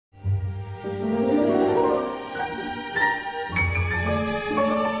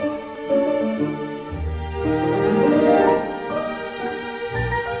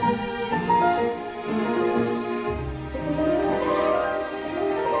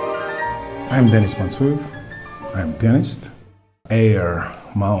I'm Denis Matsuev. I'm pianist. Air,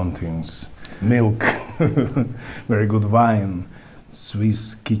 mountains, milk, very good wine,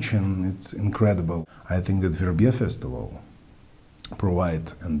 Swiss kitchen, it's incredible. I think that Verbier Festival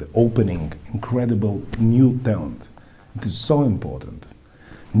provide and the opening incredible new talent. It is so important.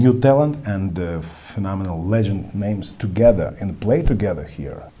 New talent and phenomenal legend names together and play together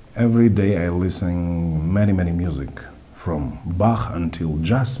here. Every day I listen many music, from Bach until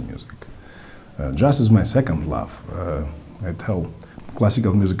jazz music. Jazz is my second love. I tell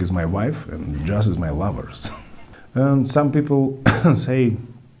classical music is my wife and jazz is my lovers. And some people say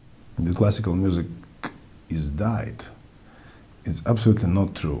the classical music is died. It's absolutely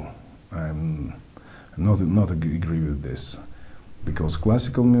not true. I'm not agree with this, because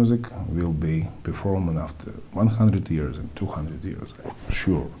classical music will be performed after 100 years and 200 years, I'm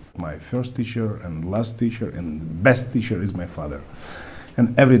sure. My first teacher and last teacher and best teacher is my father.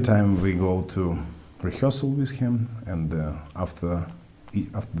 And every time we go to rehearsal with him, and after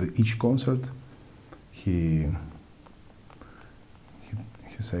each concert, he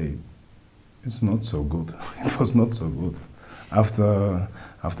say, it's not so good. It was not so good.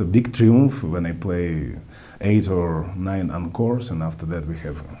 After big triumph, when I play 8 or 9 encores, and after that we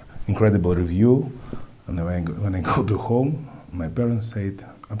have incredible review, and when I go to home, my parents said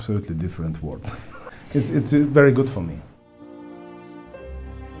absolutely different words. It's very good for me.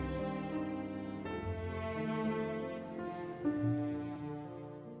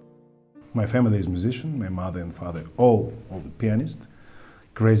 My family is musician, my mother and father, all the pianists,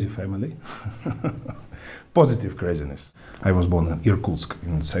 crazy family, positive craziness. I was born in Irkutsk,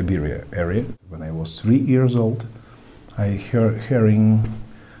 in Siberia area. When I was 3 years old, I hearing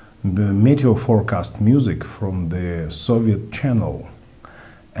the meteor forecast music from the Soviet channel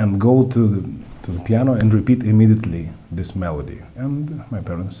and go to the piano and repeat immediately this melody. And my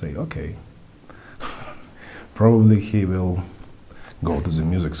parents say, okay, probably he will go to the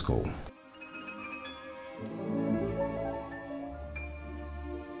music school.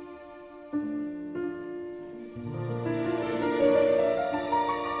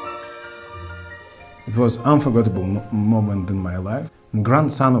 It was an unforgettable moment in my life. The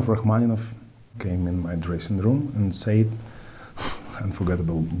grandson of Rachmaninoff came in my dressing room and said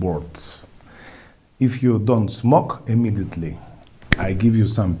unforgettable words. If you don't smoke immediately, I give you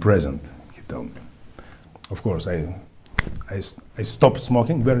some present, he told me. Of course, I stopped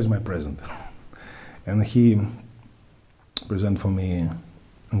smoking. Where is my present? And he present for me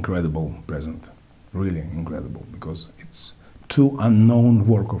incredible present, really incredible, because it's two unknown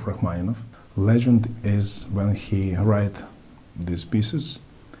work of Rachmaninoff. Legend is when he write these pieces,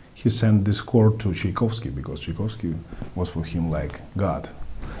 he sent this score to Tchaikovsky, because Tchaikovsky was for him like God.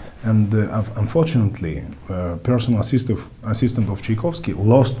 And unfortunately, personal assistant of Tchaikovsky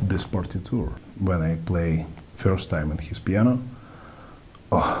lost this partiture. When I play first time at his piano,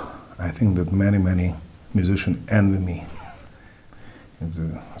 oh, I think that many musicians envy me. It's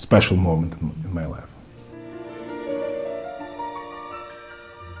a special moment in my life.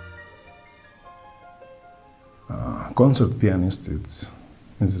 Concert pianist, it's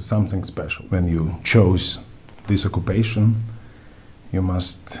something special. When you chose this occupation, you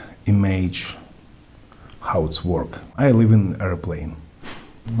must imagine how it's work. I live in an airplane.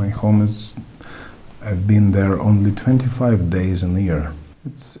 My home is, I've been there only 25 days in a year.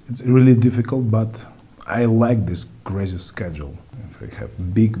 It's really difficult, but I like this crazy schedule. If I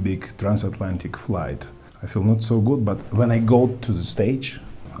have big transatlantic flight, I feel not so good, but when I go to the stage,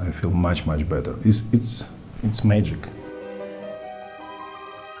 I feel much better. It's magic.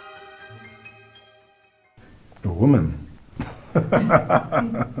 A woman?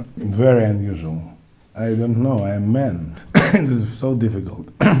 Very unusual. I don't know, I'm a man. This is so difficult.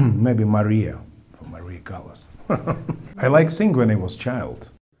 Maybe Maria, from Maria Callas. I like sing when I was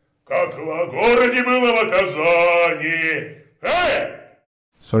child.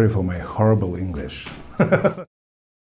 Sorry for my horrible English.